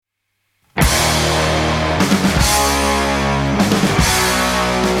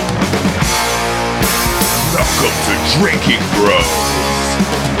Drinking Bros.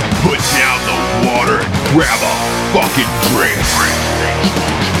 Put down the water and grab a fucking drink.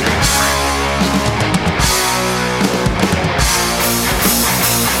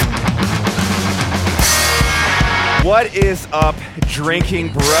 What is up,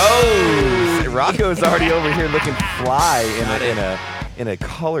 Drinking Bros? Rocco's already over here looking fly in a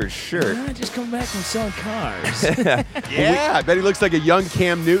colored shirt. I just come back from selling cars. Yeah, I bet he looks like a young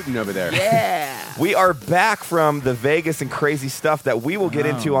Cam Newton over there. Yeah. We are back from the Vegas and crazy stuff that we will get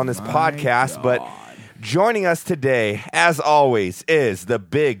into on this podcast, but joining us today, as always, is the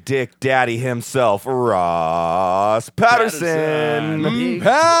Big Dick Daddy himself, Ross Patterson. Patterson! What a big dick.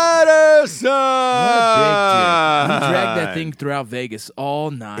 You dragged that thing throughout Vegas all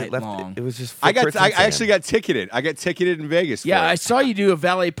night long. It was just. I actually got ticketed. I got ticketed in Vegas. Yeah, for it. I saw you do a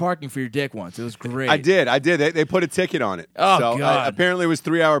valet parking for your dick once. It was great. I did. They put a ticket on it. Oh, so God. Apparently it was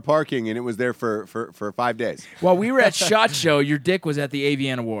 3-hour parking, and it was there for 5 days. While we were at SHOT Show, your dick was at the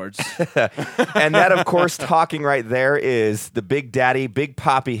AVN Awards. And that, of course, talking right there is the Big Daddy, Big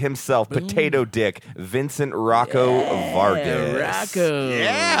Poppy himself, Potato Dick, Vincent Rocco Vargas. Rocco.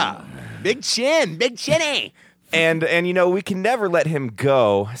 Yeah. Big chin. Big chinny. And you know, we can never let him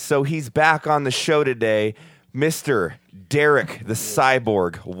go, so he's back on the show today, Mr. Derek the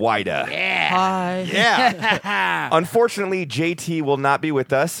Cyborg Weida. Hi. Yeah. Unfortunately, JT will not be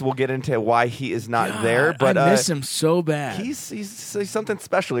with us. We'll get into why he is not there, but I miss him so bad. he's something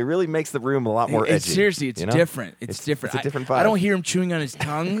special. He really makes the room a lot more edgy. Seriously, it's you know? different. It's different. It's a different vibe. I don't hear him chewing on his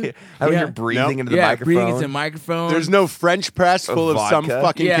tongue. I don't hear breathing into the microphone. breathing into the microphone. There's no French press full of some vodka.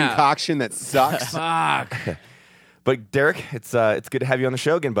 fucking Yeah. concoction that sucks. Fuck. But Derek, it's good to have you on the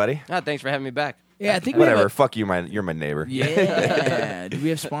show again, buddy. Thanks for having me back. Yeah, I think Whatever. we have Fuck you, you're my neighbor. Yeah. Do we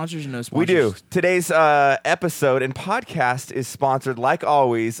have sponsors or no sponsors? We do. Today's episode and podcast is sponsored, like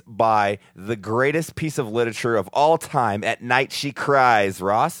always, by the greatest piece of literature of all time. At Night She Cries,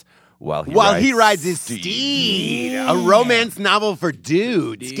 Ross. While he rides his steed. A romance novel for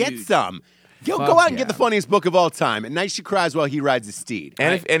dudes. Get some. Go out and get the funniest book of all time. At Night She Cries while he rides his steed.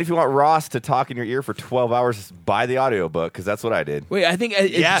 And if you want Ross to talk in your ear for 12 hours, buy the audiobook, because that's what I did. Wait, I think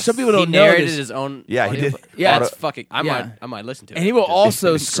Yes. some people He don't know narrated this. his own. Yeah, he did. Yeah, That's fucking. I yeah. might listen to it. And he will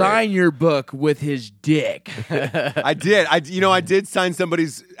also It's great. sign your book with his dick. I did. I did sign somebody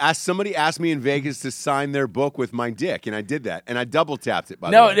asked me in Vegas to sign their book with my dick, and I did that. And I double tapped it, by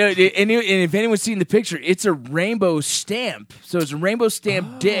the way. No, and if anyone's seen the picture, it's a rainbow stamp. So it's a rainbow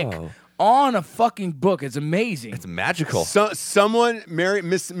stamp dick on a fucking book. It's amazing. It's magical. Someone,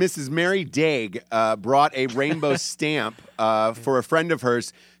 Mrs. Mary Daig, brought a rainbow stamp for a friend of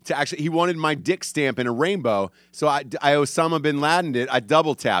hers to actually. He wanted my dick stamp in a rainbow, so I Osama bin Laden it. I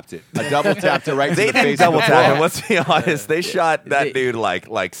double tapped it. I double tapped it right to They the didn't face. double of the tap book. him. Let's be honest. They shot that They- dude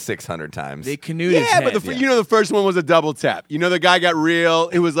like 600 times. They canoed his Yeah, head. but the first one was a double tap. You know, the guy got real.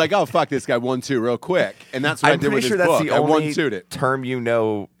 It was like, oh fuck, this guy 1-2 real quick, and that's what I I'm did pretty with sure his that's book. the I only 1-2'd it. term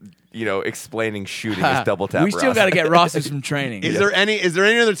explaining shooting is double tap. we still Ross. got to get Ross some training. Is there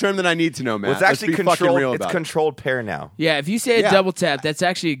any other term that I need to know, Matt? Well, it's actually Let's be fucking real controlled. It's about it. controlled pair now. Yeah, if you say a Yeah. double tap, that's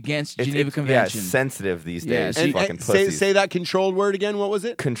actually against Geneva it's Convention. Yeah, sensitive these Yeah, days. so you- fucking say pussies. that controlled word again. What was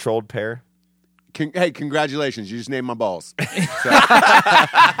it? Controlled pair. Hey, congratulations! You just named my balls.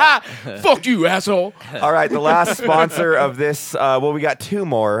 Fuck you, asshole. All right, the last sponsor of this. We got two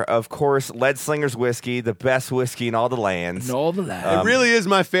more. Of course, Lead Slingers Whiskey, the best whiskey in all the lands. And all the lads. It really is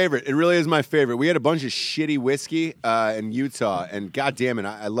my favorite. It really is my favorite. We had a bunch of shitty whiskey in Utah, and god damn it,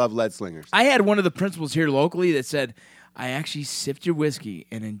 I love Lead Slingers. I had one of the principals here locally that said, I actually sipped your whiskey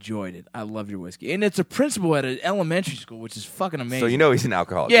and enjoyed it. I love your whiskey. And it's a principal at an elementary school, which is fucking amazing. So you know he's an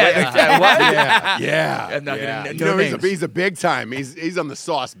alcoholic. Yeah, what? Yeah, I'm not yeah. gonna You know, he's a big time. He's on the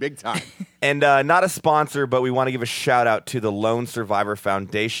sauce big time. And not a sponsor, but we want to give a shout out to the Lone Survivor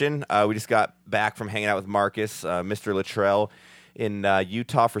Foundation. We just got back from hanging out with Marcus, Mr. Luttrell, in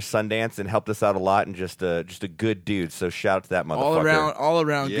Utah for Sundance, and helped us out a lot, and just a good dude. So shout out to that motherfucker. all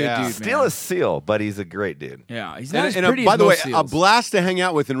around Yeah. good dude, Still man. a seal, but he's a great dude. Yeah, he's not as And pretty by as the way, most a seals. blast to hang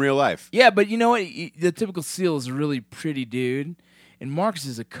out with in real life. Yeah, but you know what? The typical seal is a really pretty dude, and Marcus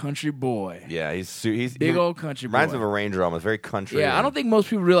is a country boy. Yeah, he's Big old country boy. reminds me of a Ranger almost, very country. Yeah, I don't think most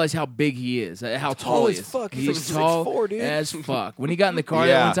people realize how big he is, how tall he as is. fuck. He's He's like tall 6'4", dude. as fuck. When he got in the car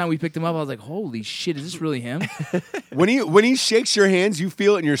Yeah. that one time we picked him up, I was like, holy shit, is this really him? When he shakes your hands, you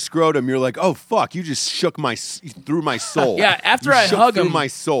feel it in your scrotum. You're like, oh fuck, you just shook through my soul. Yeah, after You I shook hug through him, my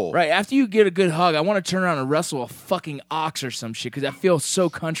soul. Right, after you get a good hug, I want to turn around and wrestle a fucking ox or some shit because I feel so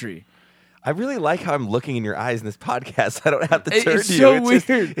country. I really like how I'm looking in your eyes in this podcast. I don't have to It's turn to so you. It's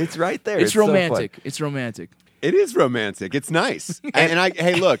weird. It's right there. It's so fun. romantic. It's romantic. It is romantic. It's nice.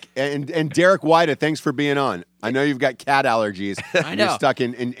 Hey, look, and Derek Weida, thanks for being on. I know you've got cat allergies. I know. You're stuck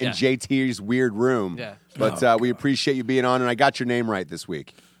in JT's weird room. Yeah. But we appreciate you being on, and I got your name right this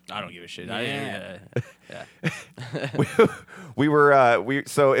week. I don't give a shit.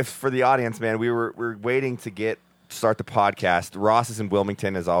 So if for the audience, man, we're waiting to start the podcast. Ross is in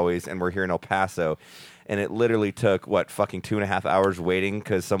Wilmington as always, and we're here in El Paso. And it literally took, fucking 2.5 hours waiting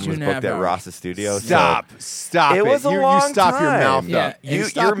because someone was booked at Ross's studio. Stop it. It was a long You stop time. your mouth Yeah. up. You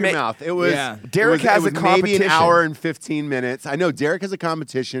stop your mouth. It was, Derek has a competition. Maybe an hour and 15 minutes. I know Derek has a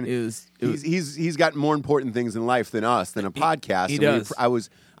competition. He's got more important things in life than us, than a podcast. He does.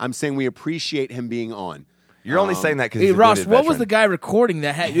 I'm saying we appreciate him being on. You're only saying that because Hey, Ross, what was the guy recording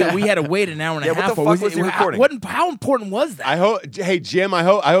that we had to wait an hour and a half what the fuck was he recording? How important was that? Hey Jim, I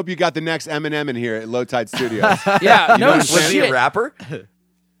hope you got the next Eminem in here at Low Tide Studios. Yeah, no Was he a shit. rapper?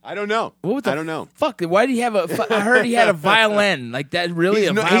 I don't know. I don't know. Fuck, why did he have I heard he had a violin. Like that really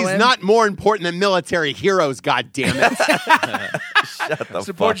a violin? He's not more important than military heroes, God damn it. Shut the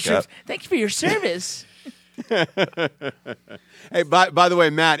Support fuck troops. up. Thank you for your service. Hey, by the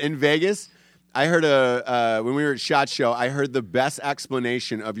way, Matt, in Vegas, I heard when we were at SHOT Show, I heard the best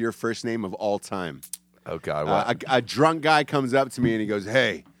explanation of your first name of all time. Oh, God. What? A drunk guy comes up to me and he goes,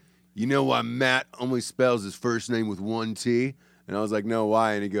 "Hey, you know why Matt only spells his first name with one T?" And I was like, "No,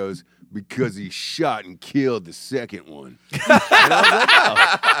 why?" And he goes, "Because he shot and killed the second one." And I was like,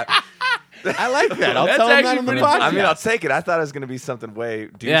 "Oh." I like that. I'll tell him that on the podcast. I mean, I'll take it. I thought it was going to be something way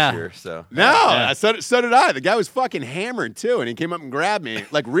douchier. So No, so did I. The guy was fucking hammered, too, and he came up and grabbed me,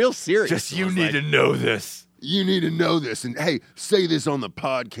 like, real serious. Just you need to know this. You need to know this, and hey, say this on the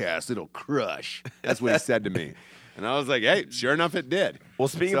podcast. It'll crush. That's what he said to me. And I was like, hey, sure enough, it did. Well,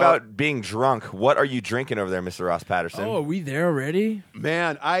 speaking about being drunk, what are you drinking over there, Mr. Ross Patterson? Oh, are we there already?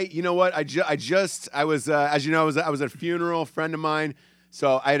 Man, you know what? I was, as you know, I was at a funeral, a friend of mine.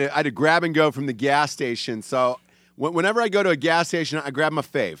 So I had to grab and go from the gas station. So whenever I go to a gas station, I grab my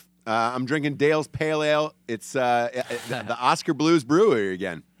fave. I'm drinking Dale's Pale Ale. It's the Oscar Blues Brewery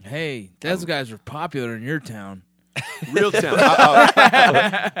again. Hey, those guys are popular in your town. Real town.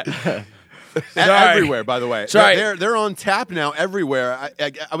 Everywhere, by the way. Sorry. They're on tap now everywhere.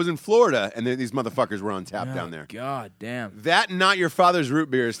 I was in Florida, and these motherfuckers were on tap down there. God damn. That and Not Your Father's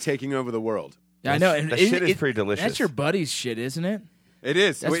Root Beer is taking over the world. Yeah, I know. That shit is pretty delicious. That's your buddy's shit, isn't it? It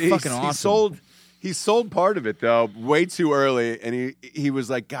is. That's fucking awesome. He sold part of it though way too early, and he was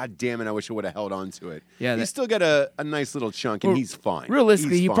like, "God damn it! I wish I would have held on to it." Yeah, he's still got a nice little chunk, and he's fine.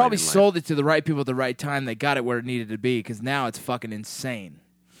 Realistically, He's he fine probably in life. sold it to the right people at the right time. They got it where it needed to be because now it's fucking insane.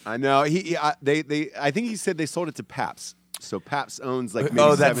 I know. I think he said they sold it to Pabst. So Pabst owns like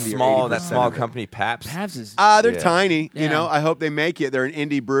maybe that 70 or small 80% small of it. company, Pabst. Pabst is They're Yeah. tiny. Yeah. You know, I hope they make it. They're an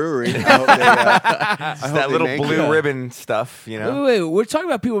indie brewery. I hope they that little make blue it. ribbon stuff, you know. Wait, we're talking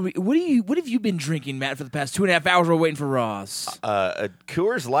about people. What have you been drinking, Matt, for the past 2.5 hours? We're waiting for Ross. A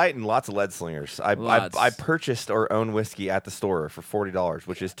Coors Light and lots of lead slingers. Lots. I purchased our own whiskey at the store for $40,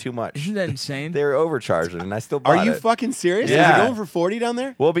 which is too much. Isn't that insane? They were overcharging, and I still bought Are you it. fucking serious? Yeah. Is it going for 40 down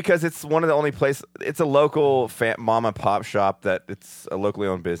there? Well, because it's one of the only places. It's a local mom and pop shop that it's a locally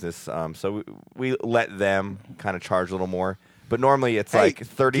owned business. So we let them kind of charge a little more. But normally it's like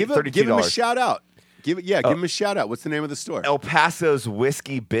 $32. Give him a shout out. Give him a shout out. What's the name of the store? El Paso's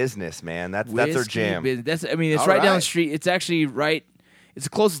Whiskey Business, man. That's their Whiskey jam. It's All right down the right. street. It's actually right. It's the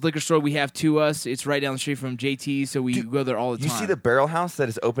closest liquor store we have to us. It's right down the street from JT, so we go there all the time. You see the Barrel House that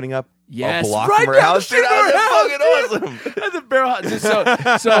is opening up Yes, a block right from our down the house? street Dude, from our that was fucking awesome. the Barrel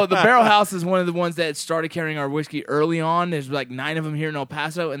House. So the Barrel House is one of the ones that started carrying our whiskey early on. There's like 9 of them here in El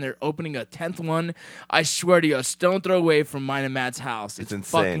Paso, and they're opening a 10th one. I swear to you, a stone throw away from mine and Matt's house. It's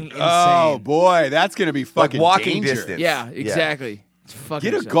insane. fucking insane. Oh boy, that's gonna be Like fucking walking dangerous. distance. Yeah, exactly. It's fucking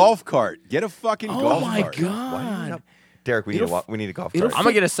Get a insane. golf cart. Get a fucking Oh golf my cart. god. Derek, we need a golf it'll cart. I'm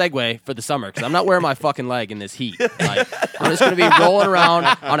gonna get a Segway for the summer because I'm not wearing my fucking leg in this heat. Like, I'm just gonna be rolling around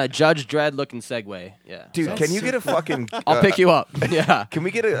on a Judge Dredd looking Segway. Yeah, Dude, So, can you get a fucking... I'll pick you up. Yeah. Can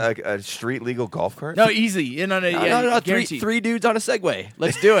we get a street legal golf cart? No, easy. Yeah, no, No, guaranteed. three dudes on a Segway.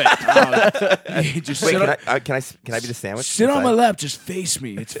 Let's do it. Just Wait, sit, can I be the sandwich? sit on inside? my lap. Just face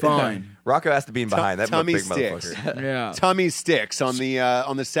me. It's fine. Rocco has to be in behind. That Tummy big sticks. motherfucker. Yeah. Tummy sticks on the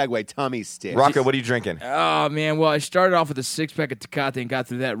Segway. Tummy sticks. Rocco, what are you drinking? Oh man, well I started off with a 6-pack of Tecate and got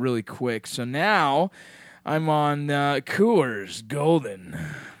through that really quick. So now I'm on Coors Golden.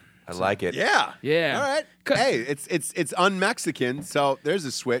 I like it. Yeah. Yeah. All right. Hey, it's un-Mexican, so there's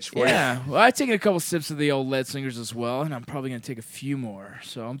a switch for you. Yeah. Well, I've taken a couple sips of the old lead slingers as well, and I'm probably going to take a few more.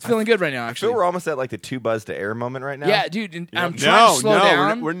 So I'm feeling good right now, I actually. feel we're almost at like the 2 buzz to air moment right now. Yeah, dude. And I'm trying to slow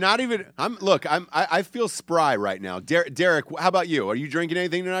down. We're not even. I feel spry right now. Derek, how about you? Are you drinking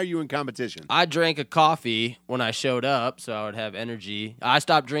anything tonight? Or are you in competition? I drank a coffee when I showed up, so I would have energy. I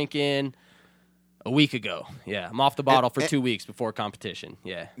stopped drinking a week ago. Yeah, I'm off the bottle for 2 weeks before competition.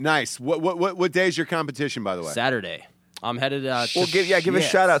 Yeah. Nice. What day is your competition, by the way? Saturday. I'm headed. Well, give a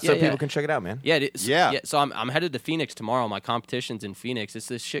shout out so Yeah. people can check it out, man. Yeah. So I'm headed to Phoenix tomorrow. My competition's in Phoenix. It's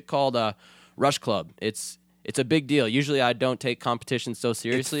this shit called Rush Club. It's a big deal. Usually I don't take competitions so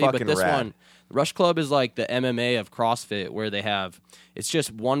seriously, but this rad. one, Rush Club is like the MMA of CrossFit, where it's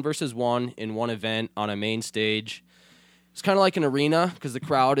just 1 versus 1 in one event on a main stage. It's kind of like an arena because the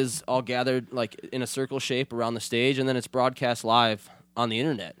crowd is all gathered like in a circle shape around the stage, and then it's broadcast live on the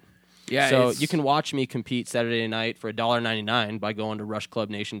internet. Yeah. So you can watch me compete Saturday night for $1.99 by going to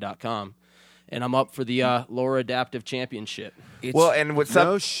rushclubnation.com. And I'm up for the lower adaptive championship.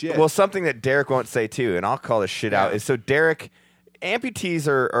 Something that Derek won't say too, and I'll call this shit out, is so Derek, amputees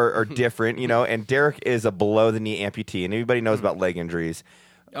are different, and Derek is a below the knee amputee, and everybody knows about leg injuries.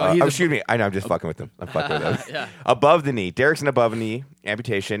 Excuse me. I know. I'm just fucking with him. I'm fucking with him. Yeah. Above the knee. Derek's an above the knee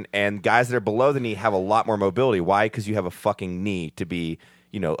amputation, and guys that are below the knee have a lot more mobility. Why? Because you have a fucking knee to be,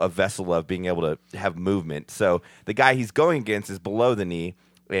 a vessel of being able to have movement. So the guy he's going against is below the knee,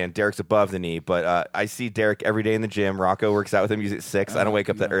 and Derek's above the knee. But I see Derek every day in the gym. Rocco works out with him. He's at 6. I don't wake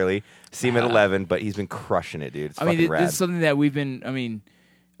up that early. See him at 11, but he's been crushing it, dude. It's fucking rad. This is something that we've been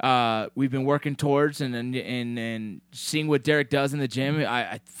working towards and seeing what Derek does in the gym.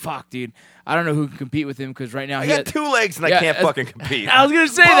 Fuck, dude. I don't know who can compete with him because right now I got 2 legs and I can't fucking compete. I was gonna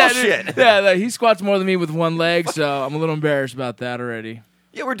say Bullshit. that. Yeah, he squats more than me with 1 leg, so I'm a little embarrassed about that already.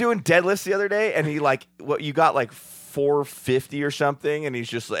 Yeah, we're doing deadlifts the other day, and he you got like 450 or something, and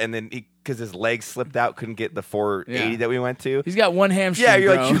because his legs slipped out, couldn't get the 480 that we went to. He's got 1 hamstring. Yeah,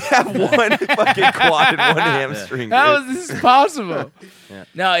 you're bro. like, you have 1 fucking quad and 1 hamstring. How dude. is this possible? Yeah.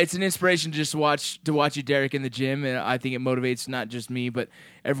 No, it's an inspiration just to watch you, Derek, in the gym, and I think it motivates not just me, but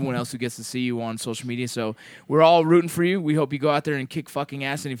everyone else who gets to see you on social media. So we're all rooting for you. We hope you go out there and kick fucking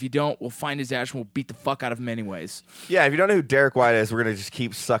ass, and if you don't, we'll find his ass and we'll beat the fuck out of him anyways. Yeah, if you don't know who Derek Weida is, we're gonna just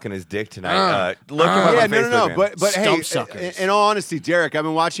keep sucking his dick tonight. Look him up on Facebook. But hey, Stump suckers. in all honesty, Derek, I've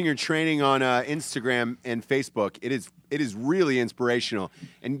been watching your training on Instagram and Facebook. It is really inspirational.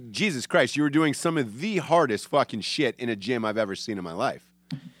 And Jesus Christ, you were doing some of the hardest fucking shit in a gym I've ever seen in my life.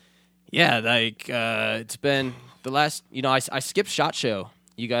 Yeah, it's been the last, I skipped SHOT Show.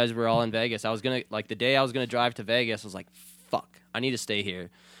 You guys were all in Vegas. I was going to, the day I was going to drive to Vegas, I was like, fuck, I need to stay here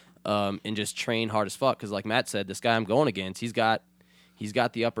and just train hard as fuck. Because like Matt said, this guy I'm going against, he's got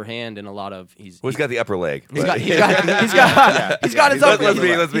the upper hand in a lot of, he's got the upper leg. He's got his upper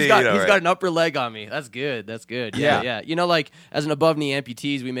leg. He's got an upper leg on me. That's good. Yeah. As an above knee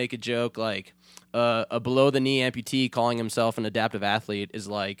amputees, we make a joke like a below the knee amputee calling himself an adaptive athlete is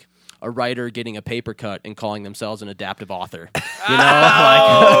like a writer getting a paper cut and calling themselves an adaptive author.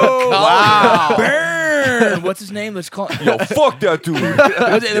 Wow. Burn! What's his name? Let's call Yo, fuck that dude.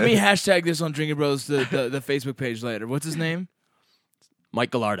 Let me hashtag this on Drinking Bros, the Facebook page later. What's his name?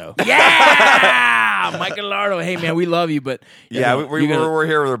 Mike Gallardo. Yeah! Mike Gallardo. Hey, man, we love you, but... we're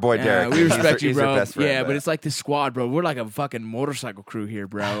here with our boy Derek. We respect you, he's bro. our best friend, but it's like the squad, bro. We're like a fucking motorcycle crew here,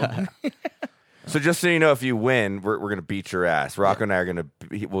 bro. So just so you know, if you win, we're gonna beat your ass. Rocco and I are gonna.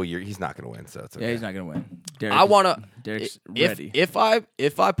 He's not gonna win, so it's okay. Yeah, he's not gonna win. Derek, I wanna. Derek's ready. If I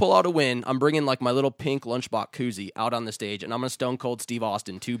pull out a win, I'm bringing like my little pink lunchbox koozie out on the stage, and I'm gonna Stone Cold Steve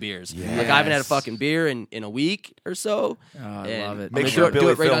Austin 2 beers. Yes. Like I haven't had a fucking beer in a week or so. Oh, I love it. Make I'm sure gonna do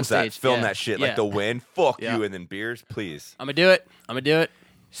Billy it right on films that. stage. Film Yeah. that shit. Yeah. Like the win. Fuck Yeah. you, and then beers, please. I'm gonna do it.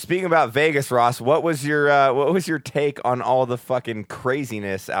 Speaking about Vegas, Ross, what was your take on all the fucking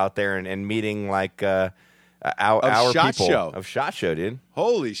craziness out there and meeting like our SHOT people Show. of SHOT Show, dude?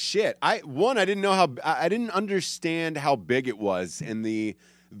 Holy shit! I didn't understand how big it was and the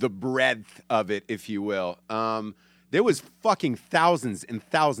breadth of it, if you will. There was fucking thousands and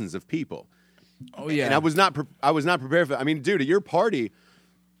thousands of people. Oh yeah, and I was not prepared for. I mean, dude, at your party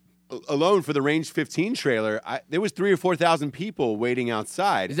alone for the Range 15 trailer, there was 3,000 or 4,000 people waiting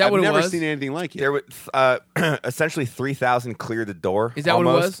outside. Is that I've what it never was? seen anything like it. There was essentially 3,000 cleared the door. Is that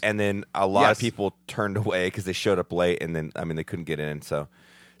almost, what it was? And then a lot Yes. of people turned away because they showed up late, and then they couldn't get in. So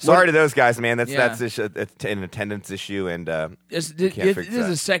Sorry to those guys, man. That's an attendance issue, and this is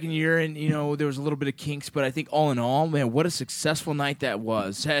the second year, and there was a little bit of kinks, but I think all in all, man, what a successful night that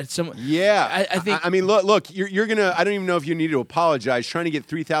was. I think. I mean, look, you're gonna. I don't even know if you need to apologize. Trying to get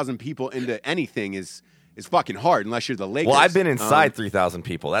 3,000 people into anything is fucking hard unless you're the Lakers. Well, I've been inside 3,000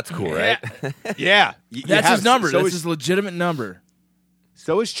 people. That's cool, right? Yeah, that's his number. That's his legitimate number.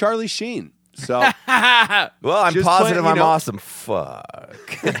 So is Charlie Sheen. So, well, I'm positive I'm awesome.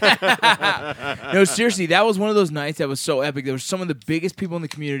 Fuck. No, seriously, that was one of those nights that was so epic. There were some of the biggest people in the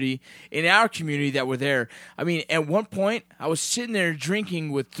community, in our community, that were there. I mean, at one point, I was sitting there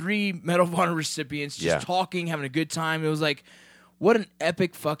drinking with 3 Medal of Honor recipients, just talking, having a good time. It was like, what an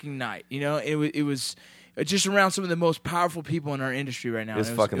epic fucking night. It was just around some of the most powerful people in our industry right now. It was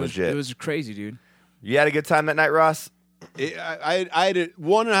fucking legit. It was crazy, dude. You had a good time that night, Ross? I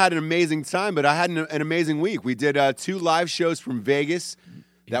had an amazing time, but I had an amazing week. We did 2 live shows from Vegas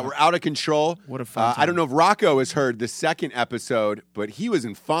that were out of control. What a fun time. I don't know if Rocco has heard the second episode, but he was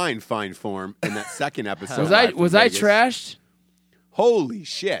in fine form in that second episode. was I trashed? Holy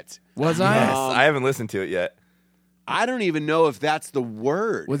shit. Was I? Yes. I haven't listened to it yet. I don't even know if that's the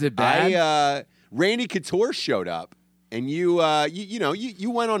word. Was it bad? Randy Couture showed up. And you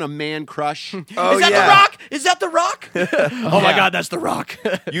went on a man crush. Is that The Rock? Is that The Rock? Oh my God, that's The Rock.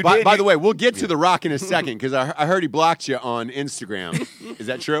 By the way, we'll get to The Rock in a second because I heard he blocked you on Instagram. Is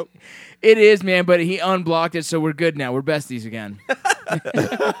that true? It is, man, but he unblocked it, so we're good now. We're besties again.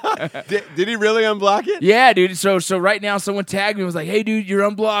 Did he really unblock it? Yeah, dude. So right now, someone tagged me and was like, "Hey, dude, you're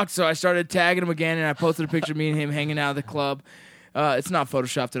unblocked." So I started tagging him again, and I posted a picture of me and him hanging out at the club. It's not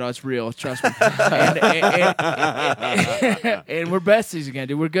photoshopped at all. It's real. Trust me. And we're besties again,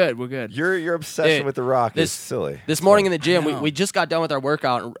 dude. We're good. We're good. Your obsession with The Rock is silly. This morning in the gym, we just got done with our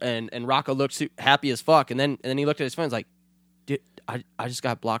workout, and Rocco looked happy as fuck. And then he looked at his phone and was like, "Dude, I just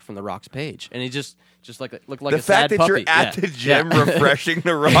got blocked from The Rock's page." And he just like looked like a sad puppy. The fact that you're at the gym refreshing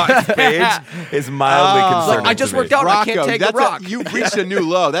The Rock's page is mildly concerning. I just worked out. Rocco, I can't take The Rock. You've reached a new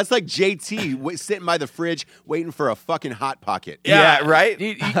low. That's like JT sitting by the fridge waiting for a fucking Hot Pocket. Yeah, right?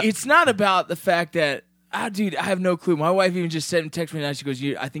 It's not about the fact that, dude, I have no clue. My wife even just said and texted me, and she goes,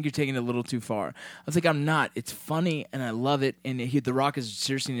 I think you're taking it a little too far. I was like, I'm not. It's funny, and I love it, and The Rock is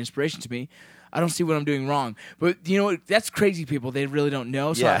seriously an inspiration to me. I don't see what I'm doing wrong. But you know what? That's crazy people. They really don't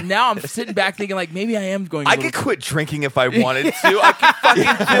know. So now I'm sitting back thinking, like, maybe I am going. I could quit drinking if I wanted to. I could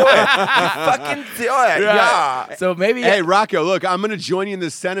fucking do it. Yeah. So maybe. Hey, Rocco, look, I'm going to join you in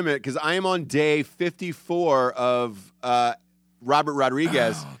this sentiment because I am on day 54 of Robert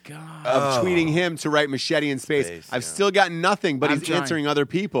Rodriguez of tweeting him to write Machete in Space. I've still got nothing, but he's answering other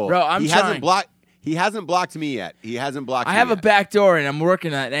people. Bro, I'm trying. He hasn't blocked me yet. I have a back door, and I'm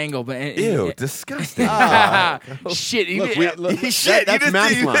working that angle. But ew, disgusting. Shit. That's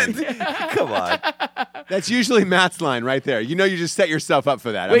Matt's line. Come on. That's usually Matt's line right there. You just set yourself up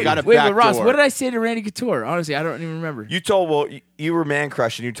for that. Wait, I've got a back Ross, door. what did I say to Randy Couture? Honestly, I don't even remember. You were man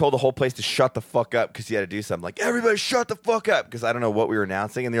crushing. You told the whole place to shut the fuck up because you had to do something. Like, everybody shut the fuck up because I don't know what we were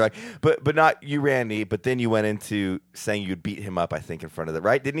announcing. And they're like, but not you, Randy. But then you went into saying you'd beat him up, I think, in front of the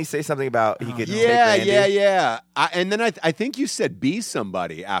right? Didn't he say something about he could take Randy? Yeah. And then I think you said be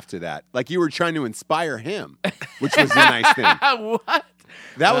somebody after that. Like you were trying to inspire him, which was a nice thing. What?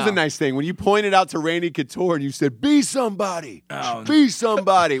 That was a nice thing. When you pointed out to Randy Couture and you said, be somebody. Be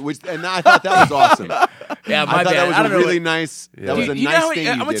somebody. And I thought that was awesome. Yeah, I thought that was a really nice That was a nice thing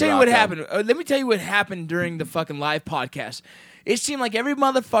I'm going to tell you what happened. Let me tell you what happened during the fucking live podcast. It seemed like every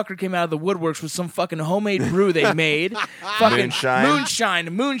motherfucker came out of the woodworks with some fucking homemade brew they made. Fucking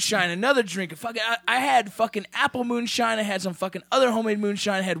moonshine, another drink. I had fucking apple moonshine. I had some fucking other homemade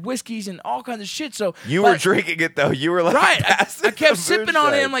moonshine. I had whiskeys and all kinds of shit. So you were drinking it though. You were like, right. I kept sipping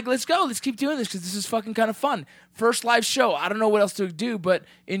on it. I'm like, let's go. Let's keep doing this because this is fucking kind of fun. First live show. I don't know what else to do, but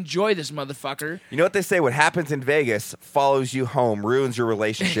enjoy this motherfucker. You know what they say? What happens in Vegas follows you home, ruins your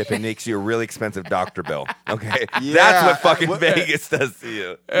relationship, and makes you a really expensive doctor bill. Okay? Yeah. That's what fucking Vegas does to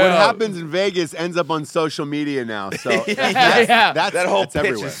you. What happens in Vegas ends up on social media now. So that whole pitch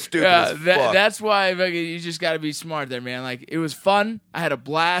everywhere. is stupid as fuck. That's why you just got to be smart there, man. Like, it was fun. I had a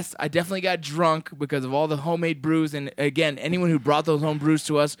blast. I definitely got drunk because of all the homemade brews. And again, anyone who brought those home brews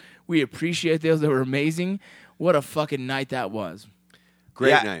to us, we appreciate those. They were amazing. What a fucking night that was.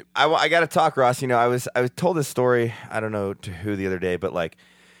 Great night. I got to talk, Ross. I was told this story, I don't know to who the other day, but like,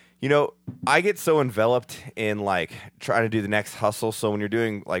 I get so enveloped in like trying to do the next hustle. So when you're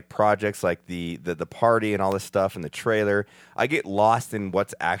doing like projects like the party and all this stuff and the trailer, I get lost in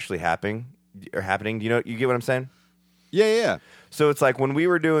what's actually happening. Do you get what I'm saying? Yeah. So it's like when we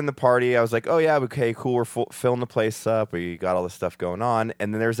were doing the party, I was like, oh, yeah, okay, cool. We're filling the place up. We got all this stuff going on.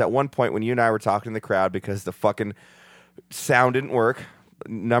 And then there's that one point when you and I were talking to the crowd because the fucking sound didn't work.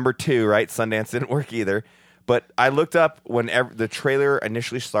 Number 2, right? Sundance didn't work either. But I looked up when the trailer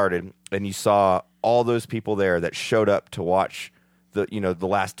initially started, and you saw all those people there that showed up to watch the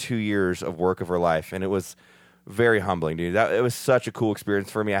last 2 years of work of her life. And it was very humbling, dude. It was such a cool experience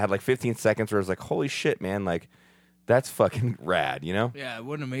for me. I had like 15 seconds where I was like, holy shit, man. Like, that's fucking rad, you know? Yeah,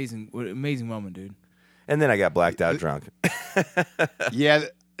 what an amazing moment, dude. And then I got blacked out drunk. Yeah,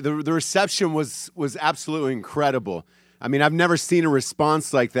 the reception was absolutely incredible. I mean, I've never seen a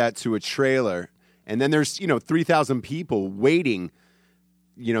response like that to a trailer. And then there's, 3,000 people waiting,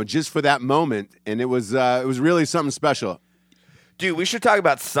 just for that moment. And it was really something special. Dude, we should talk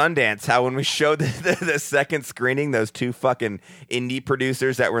about Sundance, how when we showed the second screening, those 2 fucking indie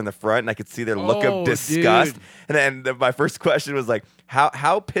producers that were in the front, and I could see their look of disgust. Dude. And then my first question was like,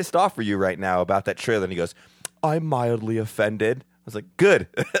 how pissed off are you right now about that trailer? And he goes, I'm mildly offended. I was like, good.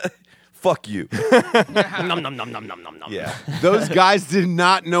 Fuck you. Nom, nom, nom, nom, nom, nom, nom. Yeah. Those guys did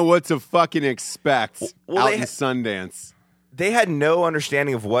not know what to fucking expect out in Sundance. They had no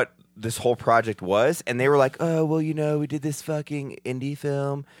understanding of what this whole project was, and they were like, oh, well, we did this fucking indie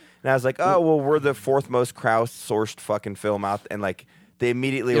film. And I was like, oh, well, we're the 4th most crowdsourced fucking film out. And like, they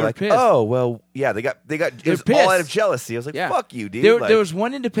immediately were like, pissed. oh, well, yeah, they got it was all out of jealousy. I was like, fuck you, dude. There was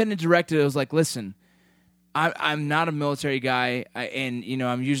one independent director that was like, listen, I'm not a military guy, and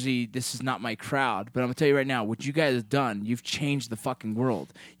I'm usually, this is not my crowd, but I'm gonna tell you right now, what you guys have done, you've changed the fucking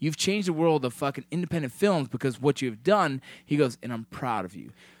world. You've changed the world of fucking independent films because what you've done. He goes, and I'm proud of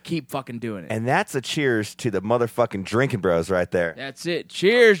you. Keep fucking doing it. And that's a cheers to the motherfucking drinking bros right there. That's it.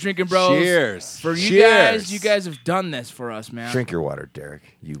 Cheers, drinking bros. Cheers for you Cheers. guys. You guys have done this for us, man. Drink your water, Derek.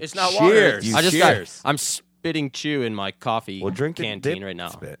 It's not Cheers. water. I'm spitting chew in my coffee canteen right now.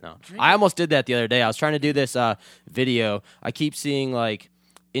 Spit. No. I almost did that the other day. I was trying to do this video. I keep seeing like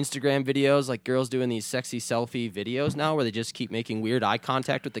Instagram videos, like girls doing these sexy selfie videos now where they just keep making weird eye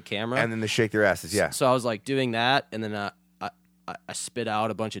contact with the camera. And then they shake their asses, yeah. So I was like doing that, and then I spit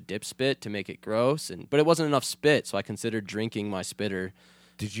out a bunch of dip spit to make it gross, but it wasn't enough spit, so I considered drinking my spitter.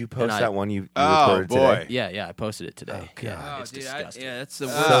 Did you post that one you recorded today? Yeah, I posted it today. Oh, God. It's disgusting. That's the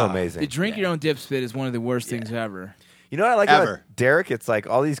worst. So amazing. To drink your own dip spit is one of the worst things ever. You know what I like about Derek? It's like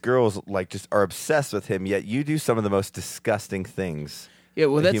all these girls like just are obsessed with him, yet you do some of the most disgusting things. Yeah,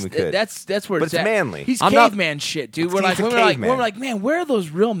 well, that's where but it's manly. He's caveman shit, dude. We're like, man, where are those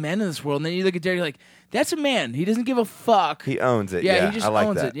real men in this world? And then you look at Derek, you're like, that's a man. He doesn't give a fuck. He owns it. Yeah, he just I like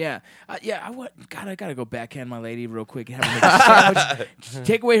owns that. it. Yeah, I gotta go backhand my lady real quick and have her make a sandwich. Just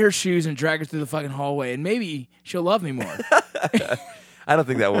take away her shoes and drag her through the fucking hallway, and maybe she'll love me more. I don't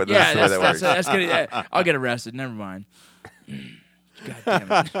think that would. Yeah, that's the way that works. That's gonna. I'll get arrested. Never mind.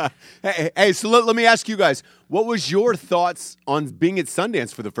 God damn it. Hey, so let me ask you guys, what was your thoughts on being at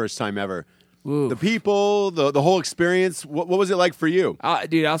Sundance for the first time ever? Ooh. The people, the whole experience, what was it like for you?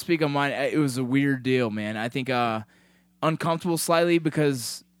 Dude, I'll speak on mine. It was a weird deal, man. I think uncomfortable slightly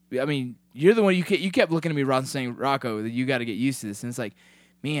because, I mean, you're the one, you kept looking at me, Ross, and saying, Rocco, that you got to get used to this. And it's like,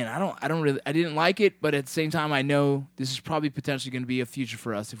 man, I didn't like it, but at the same time, I know this is probably potentially going to be a future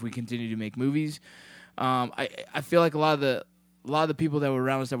for us if we continue to make movies. I feel like a lot of the people that were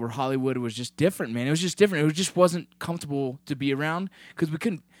around us that were Hollywood was just different, man. It was just different. It just wasn't comfortable to be around because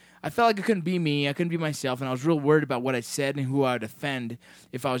I felt like I couldn't be me. I couldn't be myself, and I was real worried about what I said and who I would offend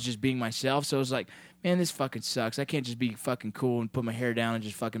if I was just being myself. So it was like, man, this fucking sucks. I can't just be fucking cool and put my hair down and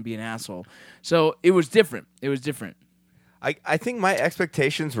just fucking be an asshole. So it was different. I think my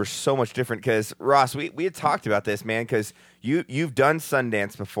expectations were so much different because, Ross, we had talked about this, man, because you've done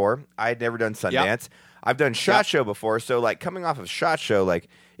Sundance before. I had never done Sundance. Yep. I've done SHOT Show before, so like coming off of SHOT Show, like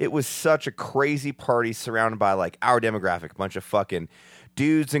it was such a crazy party surrounded by like our demographic, a bunch of fucking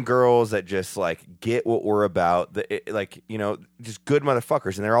dudes and girls that just like get what we're about, just good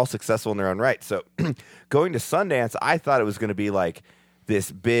motherfuckers, and they're all successful in their own right. So going to Sundance, I thought it was going to be like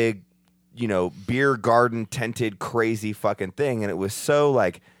this big, beer garden tented crazy fucking thing, and it was so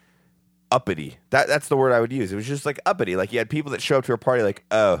like uppity. That's the word I would use. It was just like uppity. Like you had people that show up to a party like,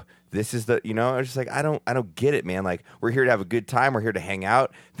 oh, this is the, I was just like, I don't get it, man. Like we're here to have a good time. We're here to hang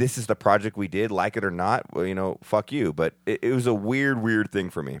out. This is the project we did, like it or not. Well, fuck you. But it was a weird thing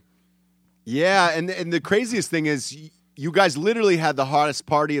for me. Yeah, and the craziest thing is you guys literally had the hottest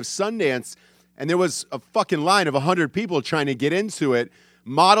party of Sundance, and there was a fucking line of 100 people trying to get into it.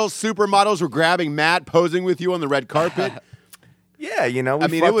 Models, supermodels were grabbing Matt, posing with you on the red carpet. Yeah, we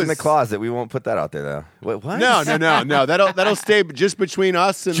fucked in the closet. We won't put that out there, though. Wait, what? No. That'll stay just between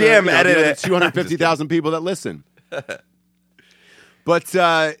us and Jim, the 250,000 people that listen. But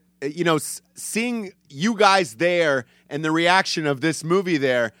seeing you guys there and the reaction of this movie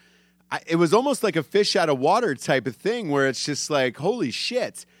there, it was almost like a fish out of water type of thing, where it's just like, holy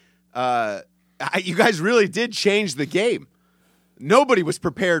shit, you guys really did change the game. Nobody was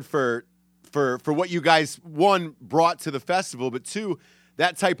prepared for what you guys, one, brought to the festival, but two,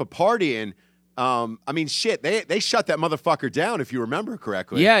 that type of partying. I mean, shit, they shut that motherfucker down, if you remember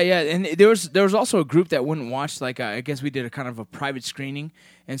correctly. Yeah, and there was also a group that wouldn't watch. Like, I guess we did a kind of a private screening,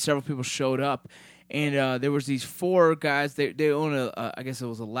 and several people showed up, and there was these 4 guys. They own I guess it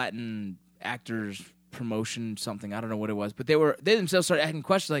was a Latin actors promotion, something, I don't know what it was, but they themselves started asking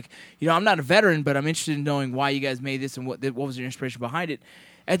questions like, I'm not a veteran, but I'm interested in knowing why you guys made this and what was your inspiration behind it.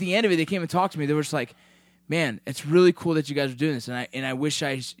 At the end of it, they came and talked to me. They were just like, man, it's really cool that you guys are doing this, and I wish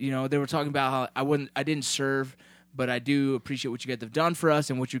they were talking about how I didn't serve, but I do appreciate what you guys have done for us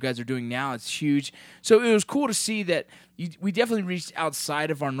and what you guys are doing now. It's huge. So it was cool to see that we definitely reached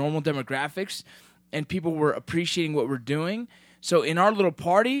outside of our normal demographics, and people were appreciating what we're doing. So in our little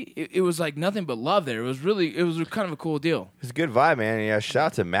party, it was like nothing but love there. It was kind of a cool deal. It's a good vibe, man. Yeah, shout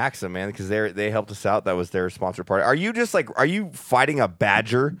out to Maxim, man, because they helped us out. That was their sponsor party. Are you fighting a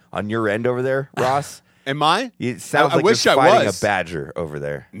badger on your end over there, Ross? Am I? It sounds like wish you're I fighting was. a badger over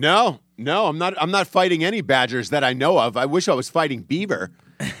there. No, I'm not. I'm not fighting any badgers that I know of. I wish I was fighting beaver,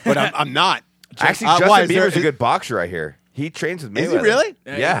 but I'm not. Actually, Justin Bieber's a good boxer right here. He trains with Mayweather. Is he really?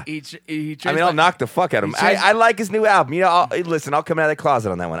 Yeah. He trains I'll knock the fuck out of him. I like his new album. I'll come out of the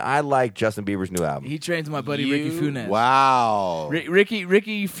closet on that one. I like Justin Bieber's new album. He trains with my buddy Ricky Funes. Wow. Ricky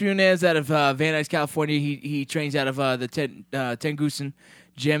Funes out of Van Nuys, California. He trains out of the Tengusen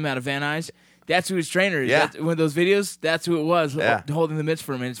gym out of Van Nuys. That's who his trainer is. Yeah. One of those videos, that's who it was, Yeah. holding the mitts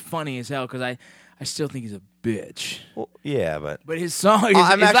for him. And it's funny as hell because I still think he's a bitch. Well, yeah, but His song, his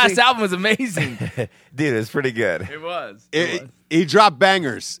last album was amazing. dude, it's pretty good. It was. He dropped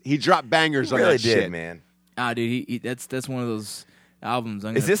bangers. He dropped bangers He on really that did, shit. man. Dude, that's one of those albums.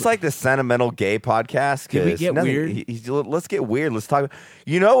 Is this like the sentimental gay podcast? Did we get weird? Let's get weird. Let's talk.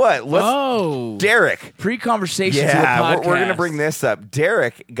 You know what? Derek. Pre-conversations Yeah, with a podcast. we're gonna bring this up.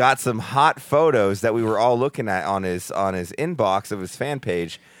 Derek got some hot photos that we were all looking at on his inbox of his fan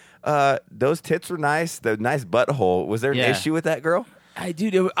page. Those tits were nice. The nice butthole. Was there an issue with that girl? I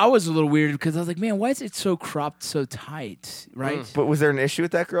was a little weird because I was like, man, why is it so cropped so tight, right? But was there an issue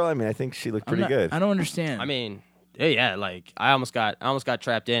with that girl? I mean, I think she looked pretty good. I don't understand. I mean, yeah, like I almost got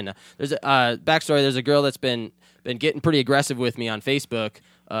trapped in. There's a backstory. There's a girl that's been getting pretty aggressive with me on Facebook.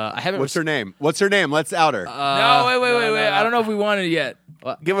 I haven't. What's her name? Let's out her. No, wait. I don't know if we want it yet.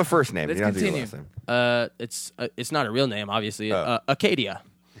 Give a first name. Let's You don't have to give a continue. last name. It's not a real name, obviously. Acadia.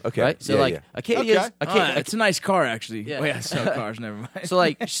 Okay. Right? So Acadia. Okay. It's a nice car, actually. Yeah. Oh, yeah, so cars, never mind. So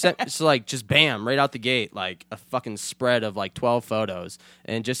just bam, right out the gate, like a fucking spread of like 12 photos,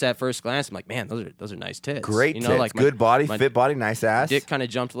 and just at first glance, I'm like, man, those are nice tits. Great tits. Like good body, fit body, nice ass. Dick kind of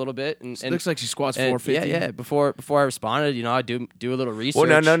jumped a little bit, and It looks like she squats and 450. Yeah. Before I responded, I do a little research.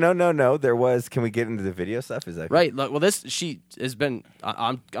 Well, no. There was. Can we get into the video stuff? Is that Right. Well, she has been.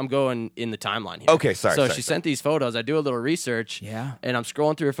 I'm going in the timeline here. Okay, sorry. So she sent these photos. I do a little research. Yeah. And I'm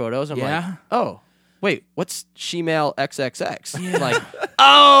scrolling through her photos. I'm Yeah. like, oh, wait, what's Shemale XXX? Yeah. Like,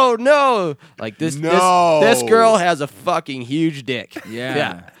 oh no, like this girl has a fucking huge dick.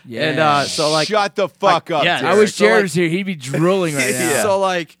 Yeah. And so like, shut the fuck up. yeah, Derek. I wish So, Jared like- was here. He'd be drooling right now. Yeah. So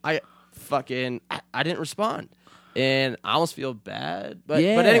like, I didn't respond. And I almost feel bad, but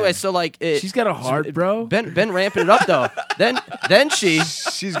anyway, so like She's got a heart, bro. Been ramping it up though. then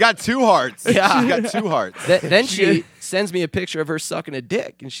She's got 2 hearts. Yeah. She's got 2 hearts. then she sends me a picture of her sucking a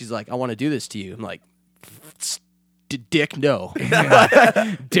dick, and she's like, "I want to do this to you." I'm like, "Dick, no."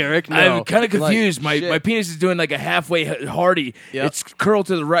 Derek, no. I'm kind of confused. Like, my penis is doing like a halfway hardy. Yep. It's curled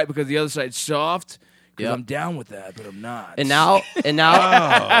to the right because the other side's soft. Because Yep. I'm down with that, but I'm not. And now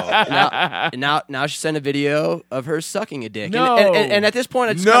she sent a video of her sucking a dick. No. And at this point,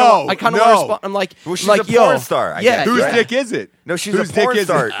 I just No, kind of no. want to respond. I'm like, Well, she's like, a porn star, I Yeah, guess, Whose right? dick is it? No, she's Whose a porn dick is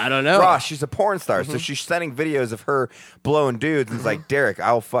star. it? I don't know. Ross, she's a porn star. So she's sending videos of her blowing dudes. And it's like, Derek,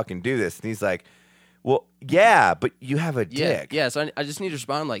 I'll fucking do this. And he's like, well, yeah, but you have a dick. Yeah. So I just need to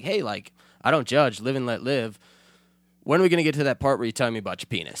respond. I'm like, hey, like, I don't judge. Live and let live. When are we gonna get to that part where you tell me about your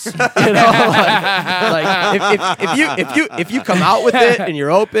penis? Like if you come out with it and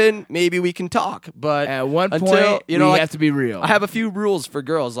you're open, maybe we can talk. But At one until, point, you know, we have to be real. I have a few rules for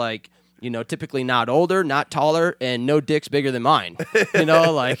girls, like, typically not older, not taller, and no dicks bigger than mine.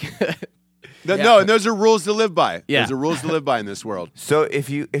 Like No, and those are rules to live by. Yeah. Those are rules to live by in this world. So if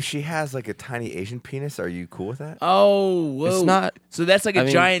she has like a tiny Asian penis, are you cool with that? Oh, whoa. It's not. So that's like a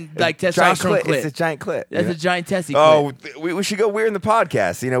giant, like Giant testosterone clit. clit. It's a giant clit. That's a giant testy clit. Oh, we should go weird in the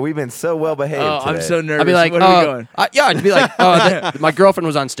podcast. You know, we've been so well behaved. Oh, I'm today. so nervous. I'd be like, what are we going? I'd be like, my girlfriend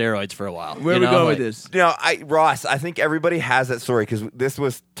was on steroids for a while. Where are we going with this? You know, Ross, I think everybody has that story because this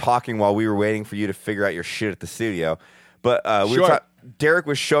was talking while we were waiting for you to figure out your shit at the studio. But Derek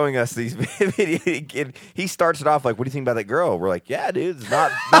was showing us these videos. He starts it off like, "What do you think about that girl?" We're like, "Yeah, dude, it's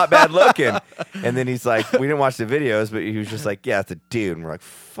not bad looking." And then he's like, "We didn't watch the videos, but he was just like, yeah, it's a dude." And we're like,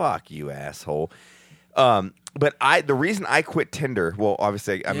 "Fuck you, asshole." But the reason I quit Tinder, well,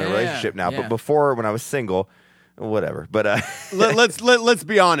 obviously I'm in a relationship now, but before when I was single, whatever. But let's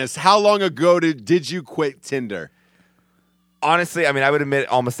be honest. How long ago did you quit Tinder? Honestly, I mean, I would admit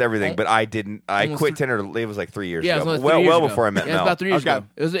almost everything, but I didn't. I quit Tinder. It was like 3 years ago. It was well before I met Mel. It was about 3 years ago.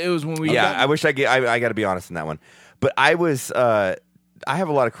 It was when we. Yeah, I wish I got to be honest in that one. But I was. I have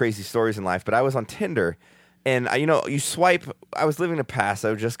a lot of crazy stories in life, but I was on Tinder, and you swipe. I was living in El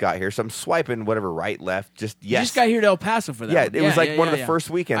Paso, just got here, so I'm swiping whatever right, left, just yes. You just got here to El Paso for that. Yeah, one. it was like one of the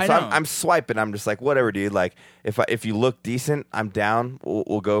first weekends. So I know. I'm swiping. I'm just like, whatever, dude. Like if you look decent, I'm down.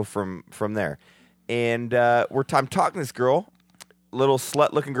 We'll go from there. And I'm talking to this girl. Little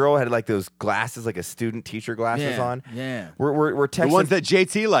slut-looking girl had like those glasses, like a student teacher glasses on. Yeah, we're texting. The ones that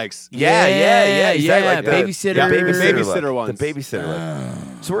JT likes. Yeah. Exactly. Like babysitter ones. The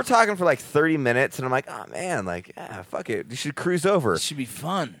babysitter. So we're talking for like 30 minutes, and I'm like, oh man, like, fuck it, you should cruise over. This should be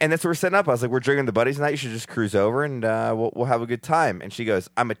fun. And that's what we're setting up. I was like, we're drinking the buddies tonight. You should just cruise over, and we'll have a good time. And she goes,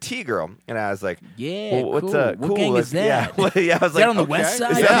 I'm a T girl, and I was like, yeah, well, what's cool. What gang is that? Yeah, I was is like, that on the west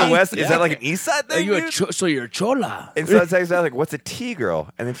side? Is that on the west? Is that like an east side thing? So you're a chola. And so I was like, what's a T girl?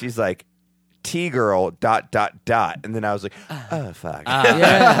 And then she's like, T girl ... And then I was like, oh fuck.